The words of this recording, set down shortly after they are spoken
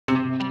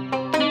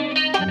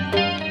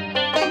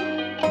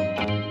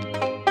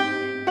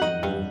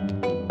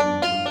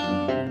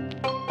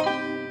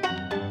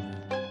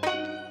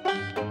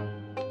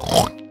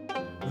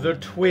the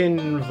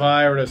twin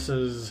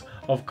viruses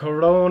of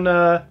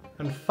corona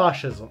and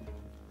fascism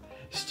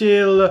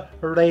still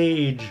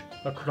rage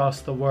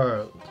across the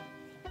world.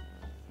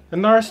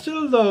 And there are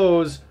still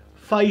those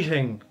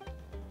fighting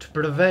to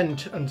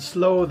prevent and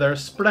slow their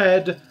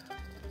spread,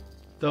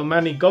 though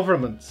many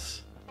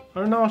governments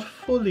are not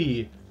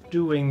fully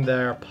doing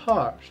their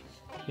part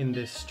in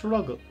this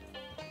struggle.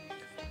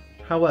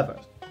 However,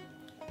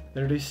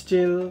 there is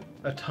still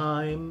a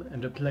time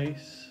and a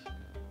place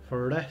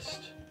for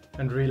rest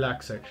and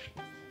relaxation.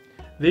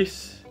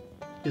 This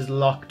is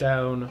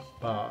Lockdown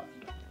Bard.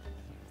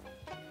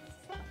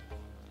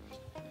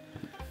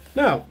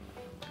 Now,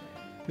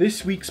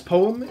 this week's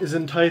poem is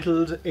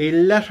entitled A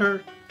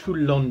Letter to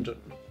London.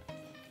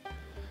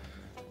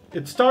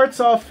 It starts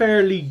off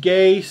fairly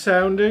gay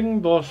sounding,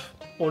 but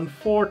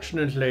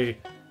unfortunately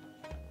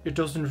it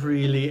doesn't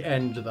really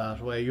end that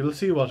way. You'll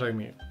see what I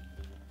mean.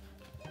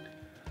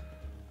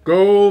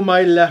 Go,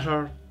 my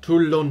letter to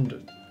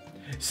London,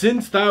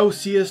 since thou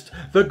seest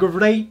the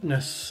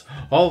greatness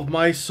of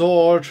my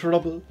sore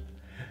trouble.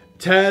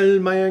 Tell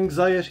my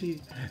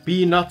anxiety,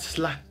 be not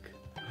slack.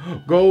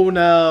 Go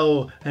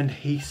now and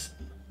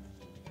hasten.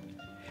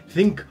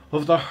 Think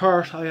of the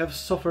hurt I have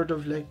suffered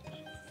of late.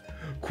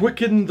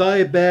 Quicken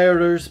thy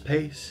bearer's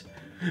pace.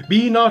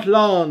 Be not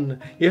long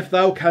if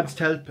thou canst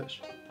help it.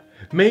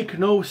 Make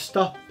no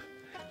stop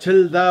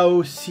till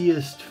thou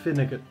seest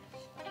Finnegan.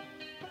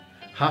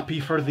 Happy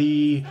for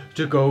thee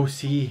to go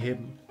see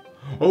him,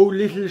 O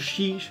little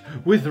sheet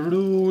with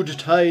rude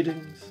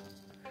tidings,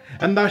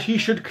 and that he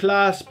should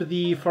clasp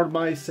thee for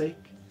my sake,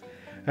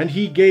 and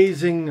he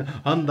gazing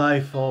on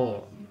thy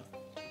form.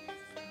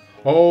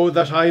 Oh,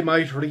 that I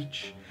might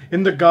reach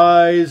in the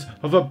guise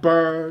of a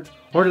bird,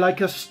 or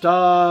like a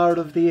star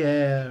of the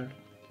air,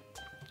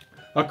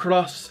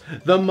 across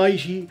the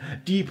mighty,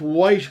 deep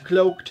white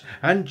cloaked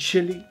and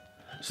chilly,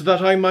 so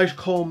that I might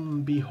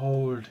come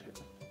behold him.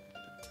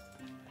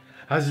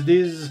 As it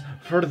is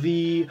for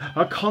thee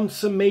a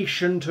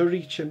consummation to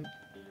reach him,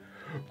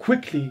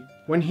 quickly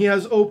when he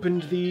has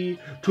opened thee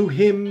to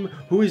him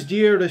who is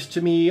dearest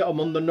to me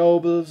among the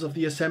nobles of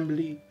the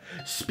assembly,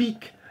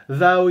 speak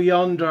thou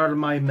yonder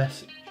my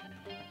message.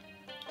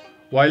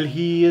 While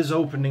he is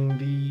opening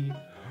thee,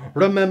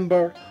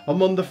 remember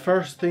among the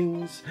first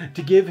things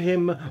to give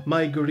him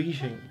my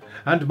greeting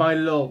and my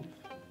love,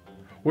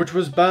 which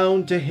was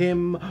bound to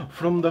him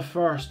from the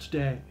first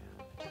day.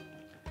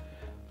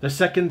 The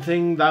second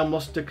thing thou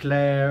must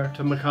declare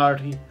to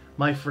McCarthy,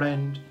 my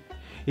friend,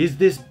 is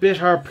this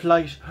bitter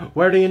plight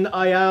wherein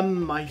I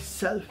am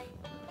myself,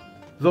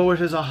 though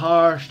it is a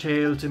harsh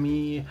tale to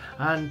me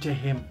and to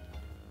him.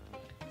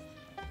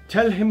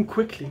 Tell him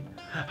quickly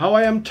how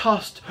I am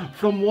tossed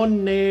from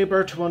one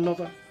neighbour to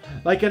another,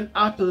 like an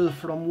apple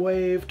from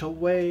wave to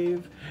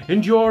wave,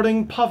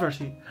 enduring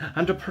poverty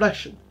and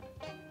oppression.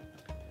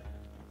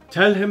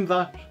 Tell him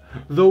that,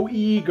 though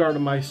eager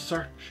my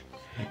search,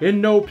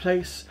 in no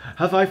place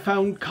have I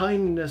found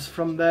kindness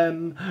from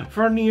them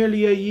for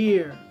nearly a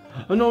year,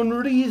 an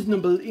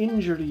unreasonable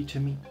injury to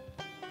me.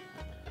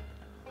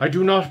 I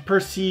do not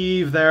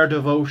perceive their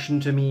devotion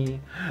to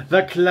me,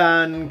 the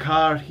clan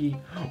Carthy,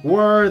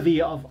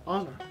 worthy of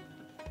honour.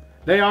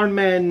 They are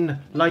men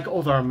like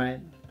other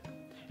men.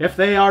 If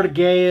they are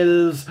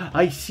Gaels,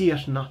 I see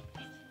it not.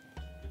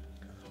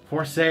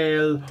 For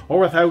sale or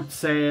without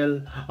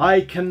sale,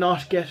 I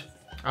cannot get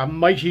a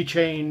mighty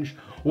change,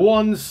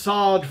 one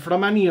sod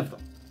from any of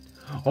them.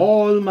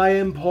 All my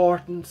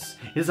importance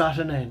is at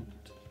an end.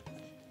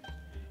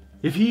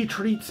 If he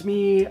treats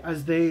me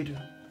as they do,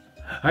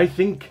 I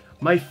think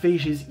my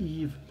fate is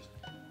even.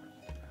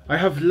 I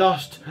have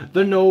lost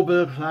the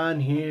noble clan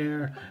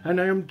here, and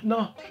I am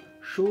not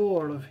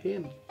sure of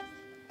him.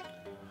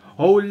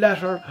 O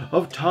letter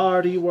of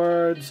tardy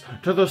words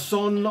to the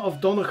son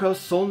of Donogh,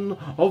 son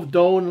of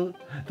Donal,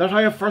 that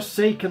I have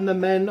forsaken the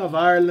men of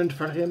Ireland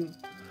for him,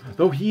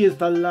 though he is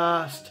the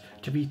last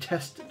to be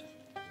tested.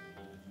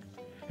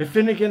 If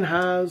Finnegan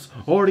has,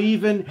 or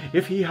even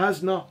if he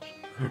has not,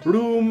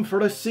 room for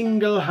a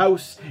single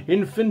house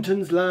in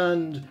Finton's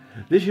land,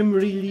 let him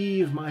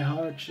relieve my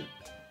hardship,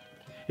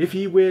 if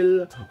he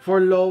will,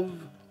 for love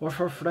or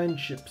for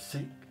friendship's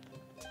sake,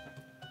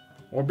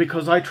 or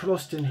because I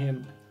trust in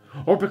him,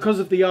 or because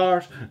of the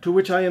art to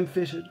which I am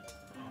fitted,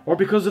 or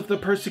because of the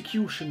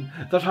persecution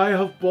that I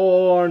have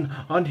borne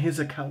on his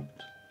account.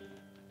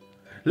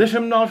 Let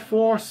him not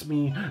force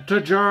me to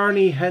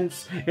journey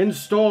hence in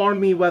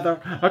stormy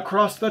weather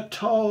across the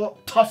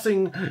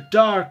tossing,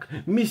 dark,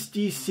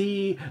 misty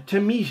sea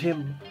to meet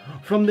him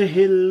from the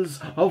hills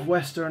of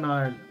Western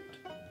Ireland.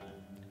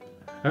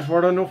 It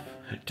were enough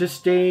to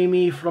stay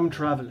me from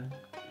travelling,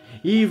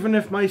 even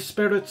if my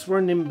spirits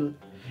were nimble,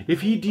 if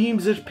he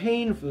deems it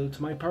painful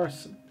to my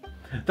person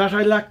that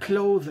I lack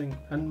clothing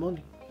and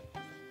money.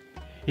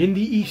 In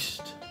the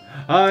East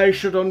I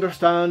should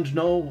understand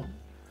no one,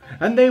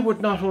 and they would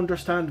not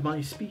understand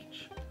my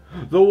speech,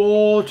 though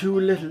all too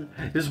little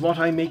is what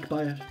I make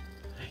by it.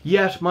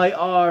 Yet my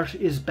art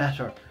is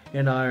better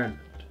in Ireland.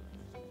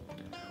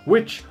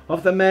 Which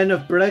of the men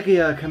of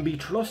Bregia can be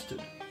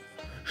trusted?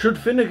 Should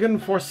Finnegan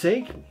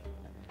forsake me,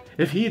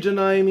 If he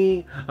deny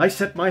me, I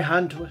set my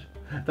hand to it,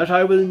 that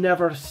I will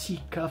never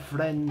seek a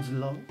friend's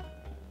love.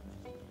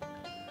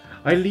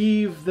 I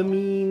leave the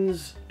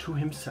means to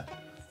himself.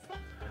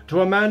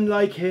 To a man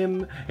like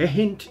him, a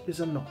hint is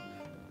enough.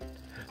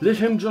 Let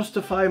him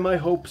justify my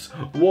hopes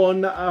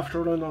one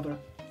after another.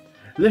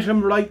 Let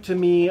him write to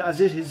me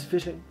as it is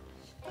fitting.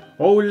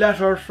 O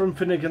letter from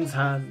Finnegan's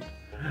hand,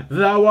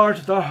 thou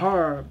art the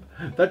herb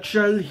that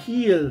shall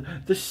heal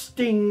the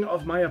sting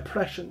of my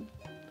oppression.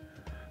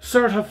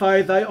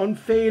 Certify thy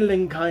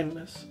unfailing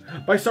kindness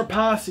by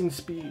surpassing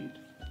speed.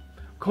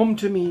 Come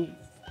to me,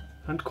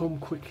 and come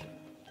quickly.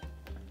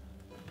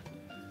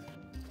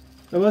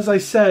 Now, as I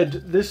said,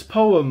 this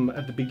poem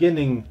at the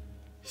beginning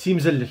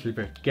seems a little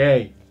bit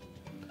gay.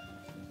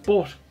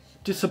 But,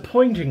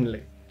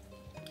 disappointingly,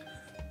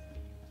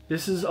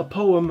 this is a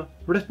poem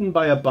written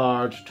by a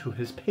bard to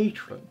his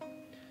patron,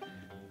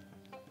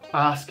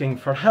 asking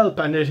for help,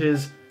 and it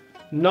is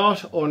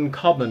not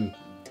uncommon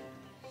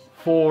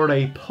for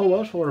a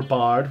poet or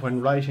bard,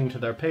 when writing to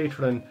their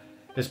patron,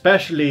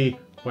 especially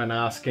when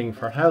asking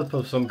for help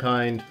of some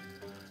kind,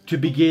 to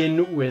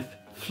begin with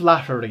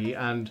flattery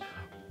and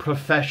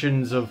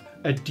professions of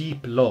a deep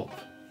love.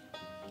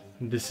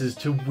 And this is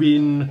to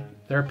win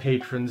their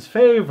patron's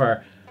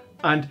favour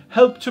and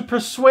help to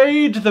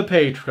persuade the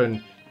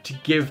patron to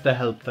give the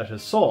help that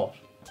is sought.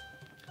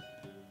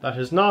 That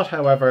is not,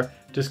 however,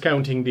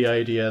 discounting the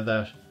idea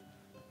that,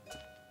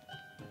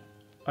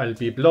 I'll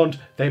be blunt,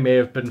 they may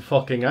have been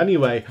fucking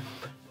anyway,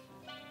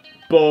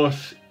 but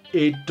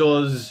it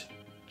does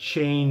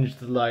change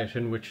the light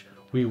in which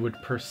we would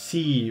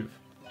perceive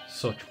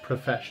such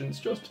professions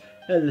just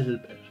a little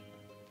bit.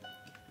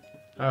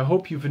 I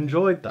hope you've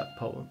enjoyed that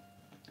poem.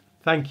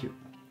 Thank you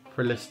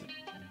for listening.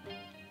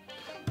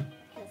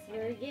 Guess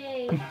we're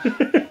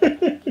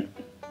gay.